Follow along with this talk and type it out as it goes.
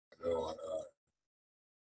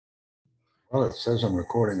Well, it says I'm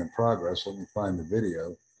recording in progress. Let me find the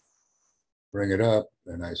video, bring it up,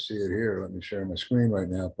 and I see it here. Let me share my screen right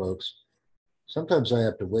now, folks. Sometimes I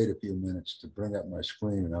have to wait a few minutes to bring up my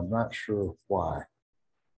screen, and I'm not sure why.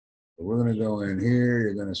 But we're going to go in here.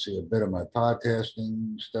 You're going to see a bit of my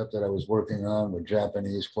podcasting stuff that I was working on with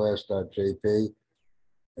JapaneseClass.jp.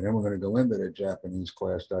 And then we're going to go into the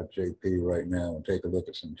JapaneseClass.jp right now and take a look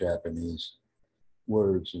at some Japanese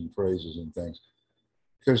words and phrases and things.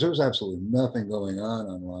 Because there's absolutely nothing going on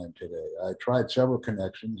online today. I tried several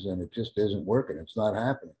connections and it just isn't working. It's not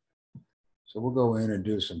happening. So we'll go in and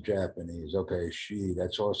do some Japanese. Okay, shi,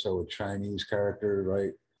 that's also a Chinese character,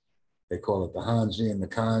 right? They call it the Hanzi and the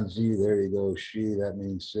Kanzi. There you go, shi, that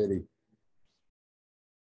means city.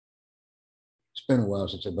 It's been a while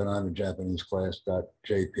since I've been on the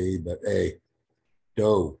JapaneseClass.jp, but hey,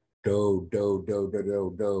 do, do, do, do, do,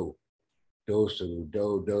 do, do. Do, do,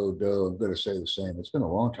 do, do. I'm going to say the same. It's been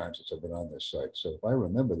a long time since I've been on this site. So if I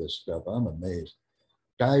remember this stuff, I'm amazed.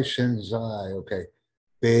 Dai Shenzai. Okay.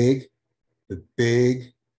 Big, the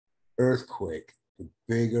big earthquake. The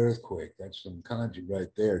big earthquake. That's some kanji right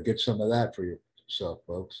there. Get some of that for yourself,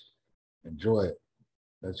 folks. Enjoy it.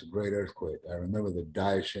 That's a great earthquake. I remember the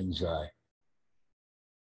Dai Shenzai.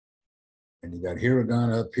 And you got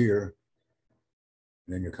hiragana up here.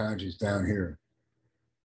 And then your kanji's down here.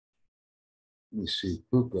 Let me see.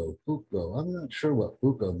 Fuko, Fuko. I'm not sure what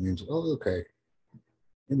Fuko means. Oh, okay.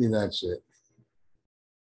 Maybe that's it.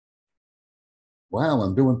 Wow,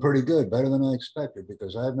 I'm doing pretty good, better than I expected,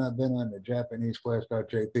 because I've not been on the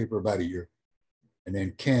JapaneseClass.jp for about a year. And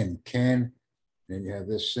then Ken, then you have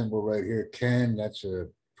this symbol right here, Ken, that's a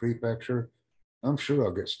prefecture. I'm sure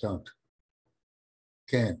I'll get stumped.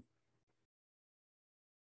 Ken.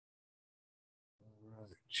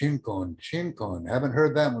 Chinkon, Chinkon. Haven't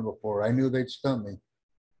heard that one before. I knew they'd stump me.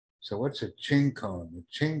 So what's a Chinkon? A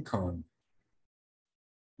Chinkon.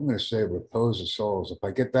 I'm going to say repose of souls. If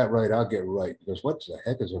I get that right, I'll get right. Because what the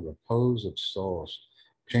heck is a repose of souls?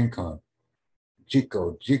 Chinkon.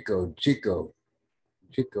 Jiko, Jiko, Jiko.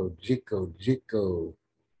 Jiko, Jiko, Jiko.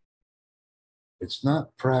 It's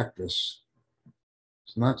not practice.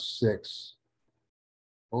 It's not 6.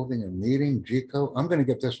 Holding a meeting, Jiko. I'm going to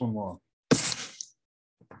get this one wrong.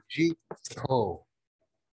 Jiko.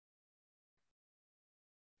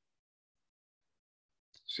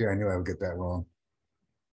 See, I knew I would get that wrong.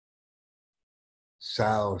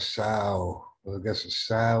 Sow, sow. Well, I guess a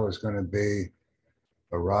sow is going to be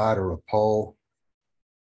a rod or a pole.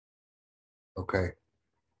 Okay.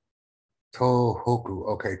 Tohoku.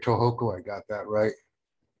 Okay, Tohoku, I got that right.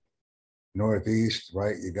 Northeast,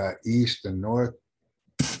 right? You got east and north.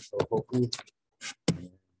 Tohoku.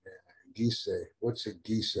 Gisei. What's a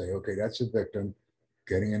Gisei? Okay, that's a victim.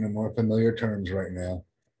 Getting into more familiar terms right now.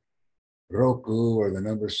 Roku, or the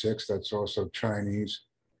number 6, that's also Chinese.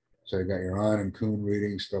 So you got your on and kun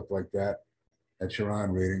reading, stuff like that. That's your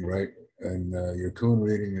on reading, right? And your kun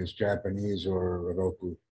reading is Japanese or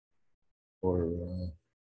Roku or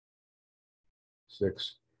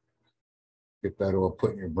 6. Get that all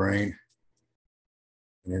put in your brain.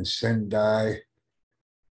 And then Sendai,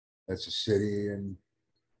 that's a city, and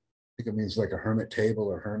I think it means like a hermit table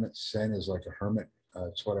or hermit. Sen is like a hermit.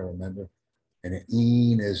 That's what I remember. And an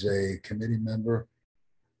een is a committee member.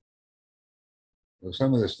 So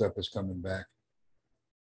some of this stuff is coming back.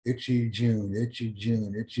 Itchy June, Itchy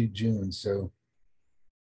June, Itchy June. So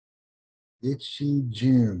Itchy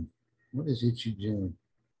June. What is Itchy June?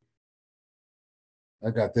 I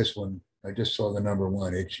got this one. I just saw the number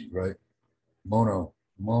 1, Itchy, right? Mono.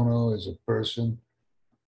 Mono is a person.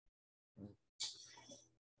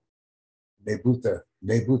 Nebuta.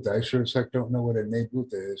 Nebuta. I sure as heck don't know what a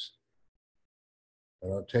Nebuta is. But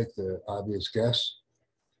I'll take the obvious guess.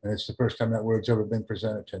 And it's the first time that word's ever been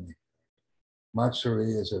presented to me.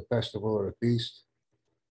 Matsuri is a festival or a feast.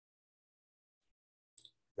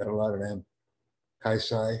 Got a lot of them.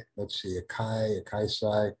 Kaisai, let's see, a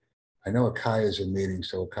kaisai. I know a kai is a meeting,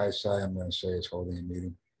 so a kaisai, I'm going to say is holding a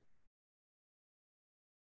meeting.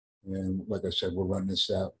 And like I said, we'll run this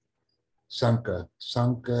out. Sanka.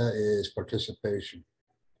 Sanka is participation.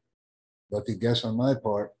 Lucky guess on my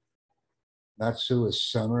part. Natsu is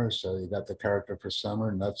summer, so you got the character for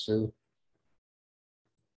summer, Natsu.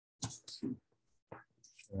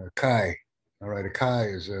 Kai. All right, a kai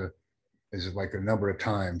is like a number of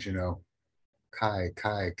times, you know. Kai,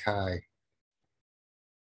 kai, kai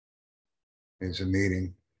is a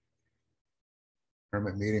meeting.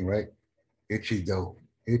 Hermit meeting, right? Ichido.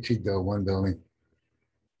 Ichido, 1 building.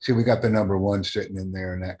 See, we got the number 1 sitting in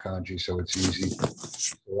there in that kanji, so it's easy.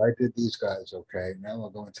 So I did these guys, okay. Now I'll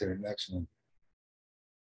go into the next one.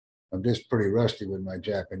 I'm just pretty rusty with my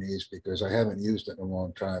Japanese because I haven't used it in a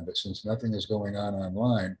long time. But since nothing is going on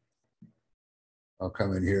online, I'll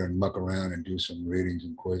come in here and muck around and do some readings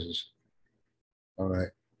and quizzes. All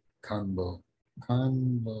right, Kanbo,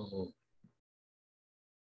 Kanbo.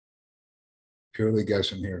 Purely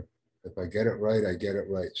guessing here. If I get it right, I get it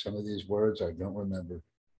right. Some of these words I don't remember.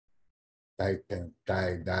 Die.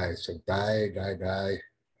 So die.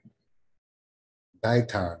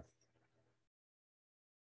 Daitan.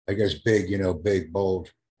 I guess big, big,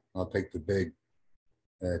 bold. I'll take the big.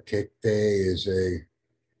 Kete is a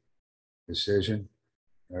decision.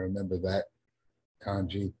 I remember that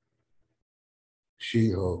kanji.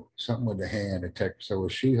 Shiho, something with the hand. So a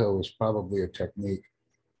shiho is probably a technique,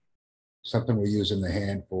 something we're using the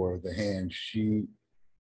hand for. The hand.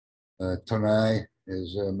 Tonai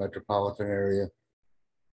is a metropolitan area,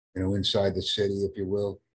 inside the city, if you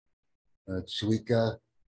will. Tsuika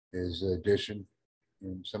is addition.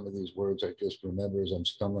 And some of these words I just remember as I'm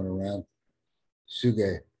stumbling around.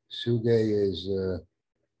 Suge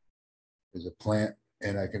is a plant,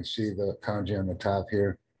 and I can see the kanji on the top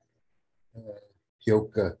here.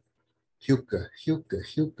 Hyoka.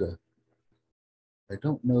 I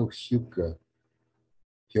don't know Hyoka.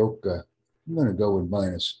 I'm going to go with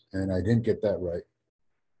minus, and I didn't get that right.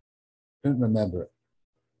 Didn't remember it.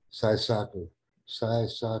 Saisaku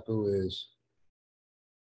is,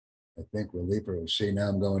 I think, reliever. See, now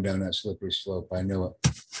I'm going down that slippery slope. I knew it.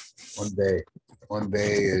 One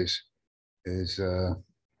day is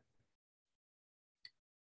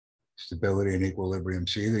stability and equilibrium.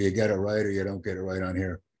 So either you get it right or you don't get it right on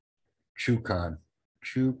here. Chukan.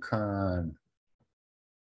 I'm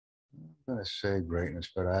going to say greatness,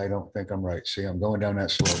 but I don't think I'm right. See, I'm going down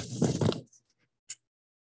that slope.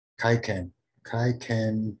 Kaiken.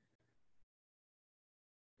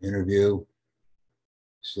 Interview.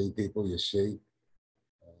 See people, you see.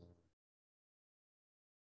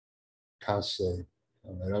 Kase.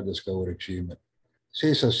 All right, I'll just go with achievement.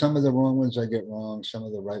 See, so some of the wrong ones I get wrong, some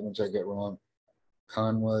of the right ones I get wrong.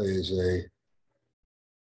 Kanwa is a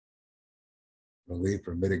relief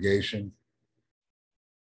or mitigation.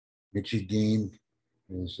 Nichigin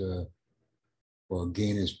is,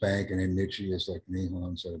 Gin is bank, and then Nichi is like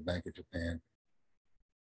Nihon, so the Bank of Japan.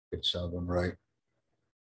 Get some of them right.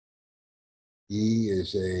 E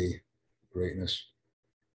is a greatness.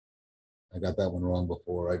 I got that one wrong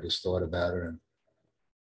before. I just thought about it and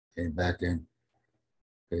came back in.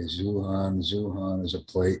 Okay, Zuhan is a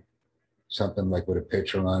plate. Something like with a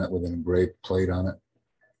picture on it with an engraved plate on it.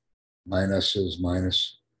 Minus is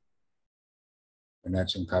minus. And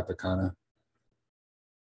that's in katakana.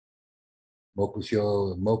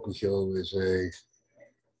 Mokusho is a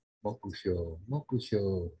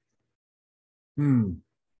Mokusho.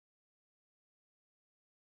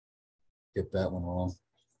 Get that one wrong.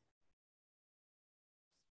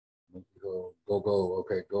 Go.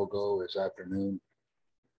 Okay, go is afternoon.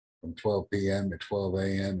 From 12 p.m. to 12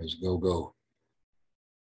 a.m. is go.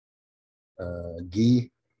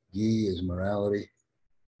 Gi is morality.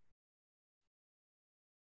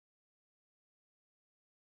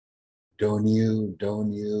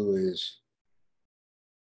 Donyu is,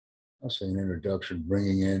 I'll say an introduction,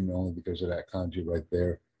 bringing in, only because of that kanji right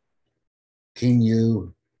there.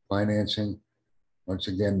 Kinyu, financing. Once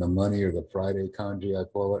again, the money or the Friday kanji, I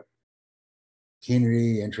call it.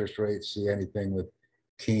 Kinri, interest rates. See anything with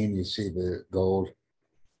kin, you see the gold.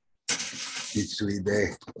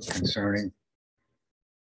 Kitsuide, concerning.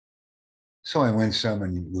 So I win some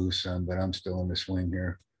and lose some, but I'm still in the swing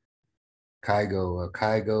here. Kaigo.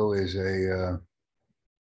 Kaigo is a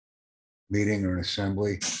meeting or an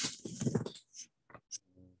assembly.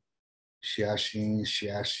 Shiashin.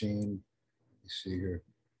 You see here.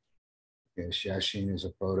 Yeah, Shiashin is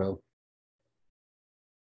a photo.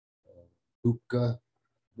 Buka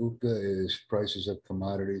is prices of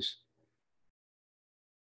commodities.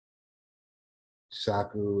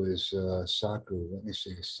 Saku is Saku. Let me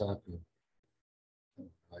see. Saku.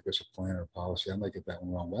 I guess a plan or policy. I might get that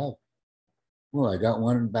one wrong. Well, I got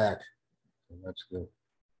one back. So that's good.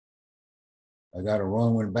 I got a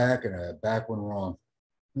wrong one back and a back one wrong.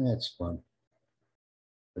 That's fun.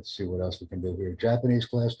 Let's see what else we can do here.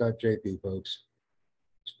 JapaneseClass.jp, folks.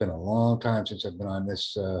 It's been a long time since I've been on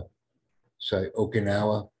this site.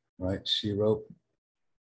 Okinawa, right? Sea rope.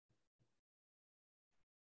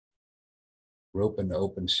 Rope in the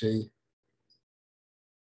open sea.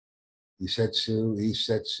 Isetsu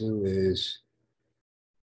is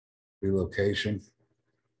relocation.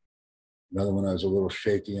 Another one I was a little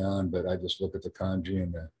shaky on, but I just look at the kanji,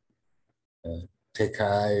 and the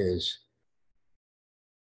tekai is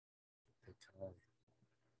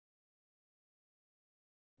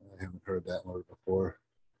haven't heard that word before.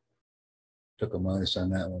 Took a minus on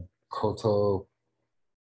that one. Koto.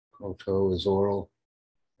 Koto is oral.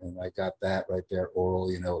 And I got that right there,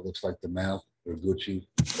 oral. You know, it looks like the mouth. Or Gucci.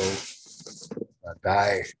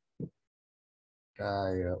 Dai.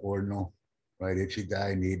 Dai, ordinal. Right, itchy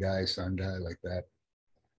dye, knee dye, sun dye, like that.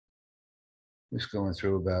 Just going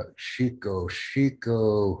through about Chico.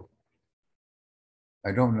 Chico.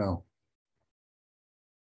 I don't know.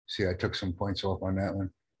 See, I took some points off on that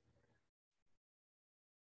one.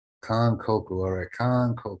 Kankoku. All right,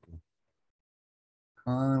 Kankoku.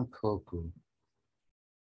 Kankoku.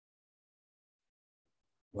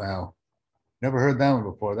 Wow. Never heard that one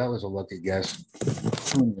before. That was a lucky guess.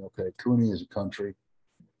 Kuni, okay. Kuni is a country.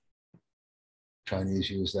 Chinese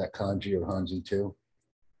use that kanji or hanji too.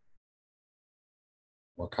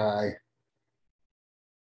 Wakai.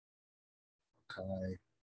 Wakai.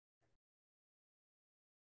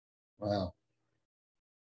 Wow.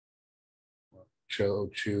 Cho,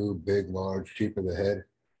 chew, big, large, cheap of the head.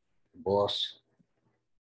 Boss.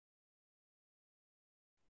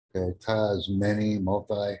 Okay, Taz, many,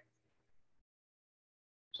 multi.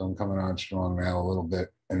 So I'm coming on strong now a little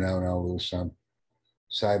bit, and now I'll lose some.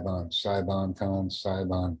 Saibon, Saibon, Khan,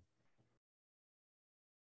 Saibon.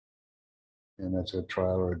 And that's a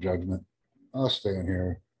trial or a judgment. I'll stay in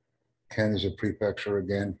here. Ken is a prefecture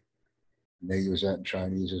again. And they use that in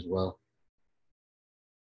Chinese as well.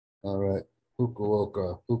 All right.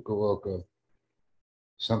 Fukuoka, Fukuoka.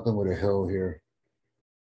 Something with a hill here.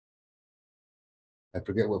 I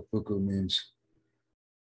forget what Fuku means,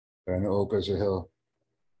 but I know Oka's a hill.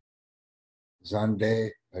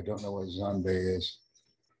 Zande, I don't know what Zande is.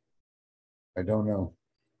 I don't know.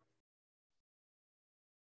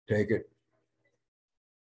 Take it.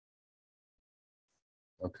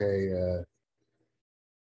 Okay.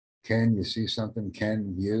 Ken, you see something?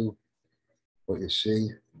 Ken, view what you see.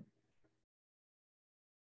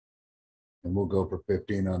 And we'll go for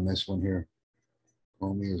 15 on this one here.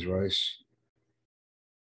 Homie is rice.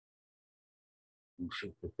 We'll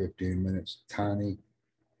shoot for 15 minutes. Tani.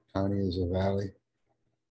 Tani is a valley.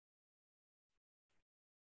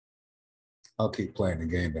 I'll keep playing the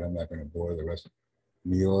game, but I'm not going to bore the rest.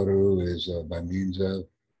 Mioru is by means of.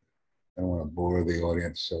 I don't want to bore the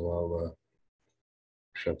audience, so I'll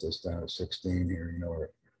shut this down at 16 here. You know,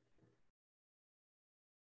 or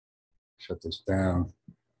shut this down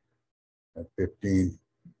at 15.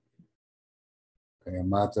 Okay,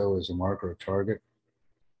 Amato is a marker, a target.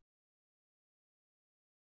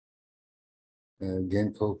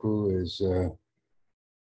 Genkoku is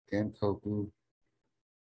Genkoku.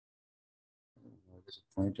 Is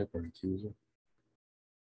a plaintiff or an accuser?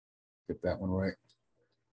 Get that one right.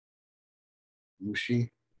 Yushi.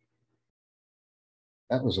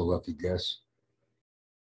 That was a lucky guess.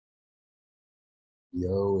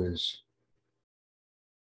 Yo is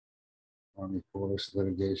Army Force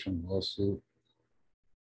litigation lawsuit.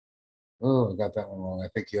 Oh, I got that one wrong. I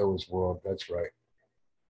think Yo is world. That's right.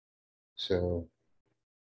 So,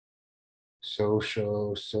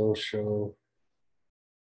 social.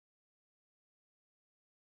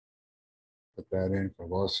 Put that in for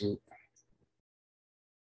lawsuit.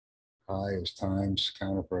 High is times,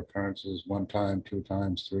 counter for occurrences, 1 time, 2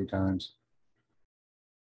 times, 3 times.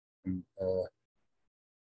 And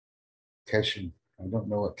Keshin. I don't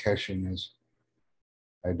know what Keshin is.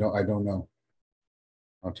 I don't know.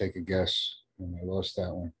 I'll take a guess. And I lost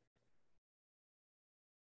that one.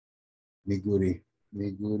 Miguri.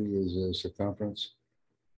 Miguri is a circumference.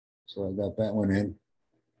 So I got that one in.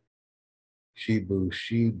 Shibu.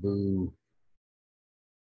 Shibu.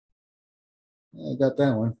 I got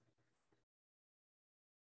that one.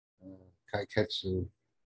 Kaiketsu.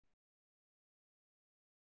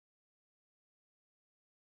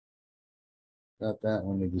 Got that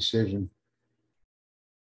one, the decision.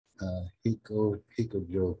 Hikojo.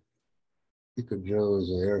 Hikojo is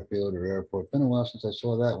an airfield or airport. Been a while since I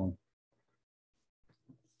saw that one.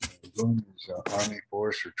 Boom is Army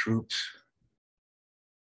force or troops.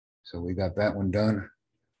 So we got that one done.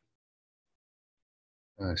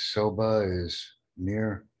 Soba is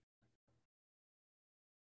near.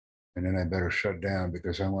 And then I better shut down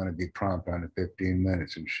because I want to be prompt on the 15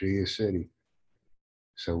 minutes in Shiya City.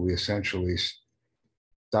 So we essentially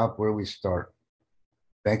stop where we start.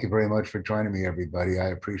 Thank you very much for joining me, everybody. I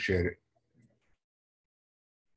appreciate it.